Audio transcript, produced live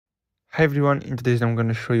Hi everyone, in today's video I'm going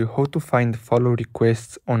to show you how to find follow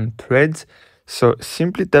requests on Threads. So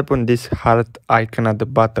simply tap on this heart icon at the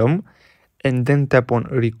bottom and then tap on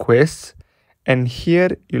requests, and here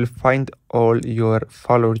you'll find all your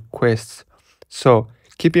follow requests. So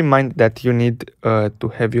keep in mind that you need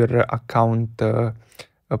to have your account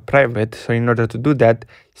private. So in order to do that,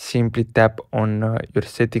 simply tap on your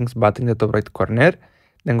settings button in the top right corner,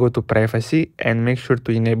 then go to privacy and make sure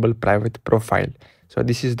to enable private profile. So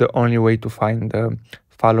this is the only way to find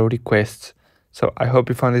follow requests. So I hope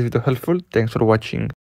you found this video helpful. Thanks for watching.